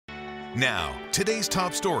Now, today's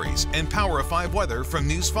top stories and Power of 5 weather from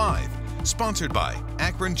News 5. Sponsored by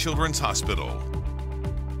Akron Children's Hospital.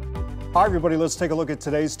 Hi everybody, let's take a look at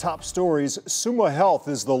today's top stories. Summa Health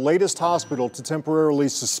is the latest hospital to temporarily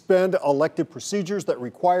suspend elective procedures that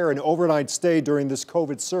require an overnight stay during this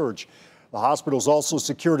COVID surge. The hospital's also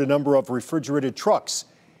secured a number of refrigerated trucks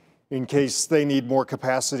in case they need more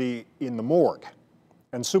capacity in the morgue.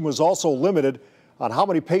 And Summa is also limited on how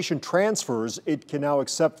many patient transfers it can now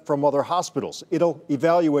accept from other hospitals. It'll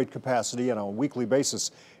evaluate capacity on a weekly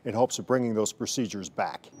basis in hopes of bringing those procedures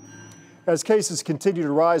back. As cases continue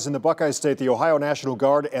to rise in the Buckeye State, the Ohio National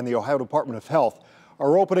Guard and the Ohio Department of Health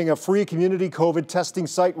are opening a free community COVID testing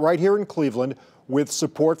site right here in Cleveland with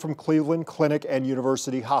support from Cleveland Clinic and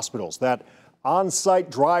University hospitals. That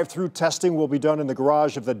on-site drive-through testing will be done in the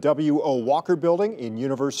garage of the W.O. Walker building in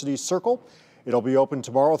University Circle. It'll be open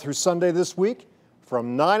tomorrow through Sunday this week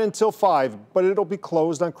from 9 until 5, but it'll be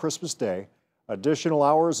closed on Christmas Day. Additional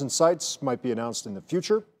hours and sites might be announced in the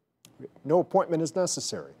future. No appointment is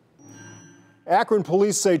necessary. Akron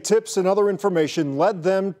police say tips and other information led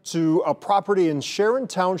them to a property in Sharon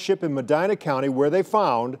Township in Medina County where they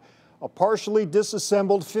found a partially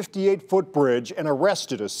disassembled 58-foot bridge and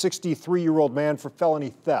arrested a 63-year-old man for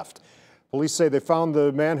felony theft. Police say they found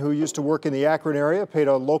the man who used to work in the Akron area, paid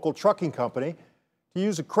a local trucking company to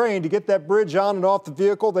use a crane to get that bridge on and off the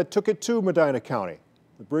vehicle that took it to Medina County.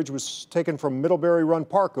 The bridge was taken from Middlebury Run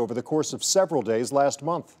Park over the course of several days last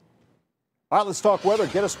month. All right, let's talk weather.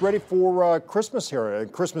 Get us ready for Christmas here,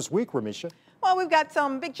 Christmas week, Ramisha. Well, we've got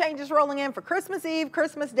some big changes rolling in for Christmas Eve,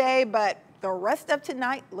 Christmas Day, but the rest of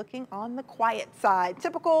tonight looking on the quiet side.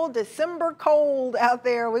 Typical December cold out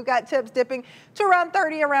there. We've got temps dipping to around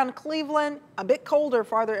 30 around Cleveland. A bit colder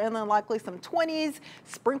farther inland, likely some 20s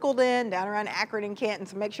sprinkled in down around Akron and Canton.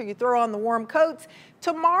 So make sure you throw on the warm coats.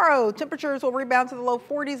 Tomorrow, temperatures will rebound to the low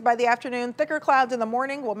 40s by the afternoon. Thicker clouds in the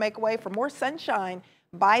morning will make way for more sunshine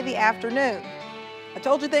by the afternoon. I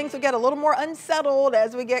told you things will get a little more unsettled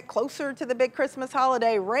as we get closer to the big Christmas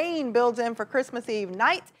holiday. Rain builds in for Christmas Eve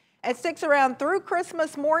night. It sticks around through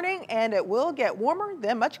Christmas morning, and it will get warmer,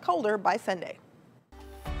 then much colder by Sunday.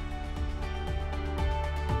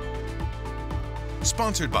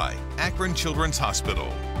 Sponsored by Akron Children's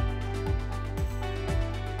Hospital.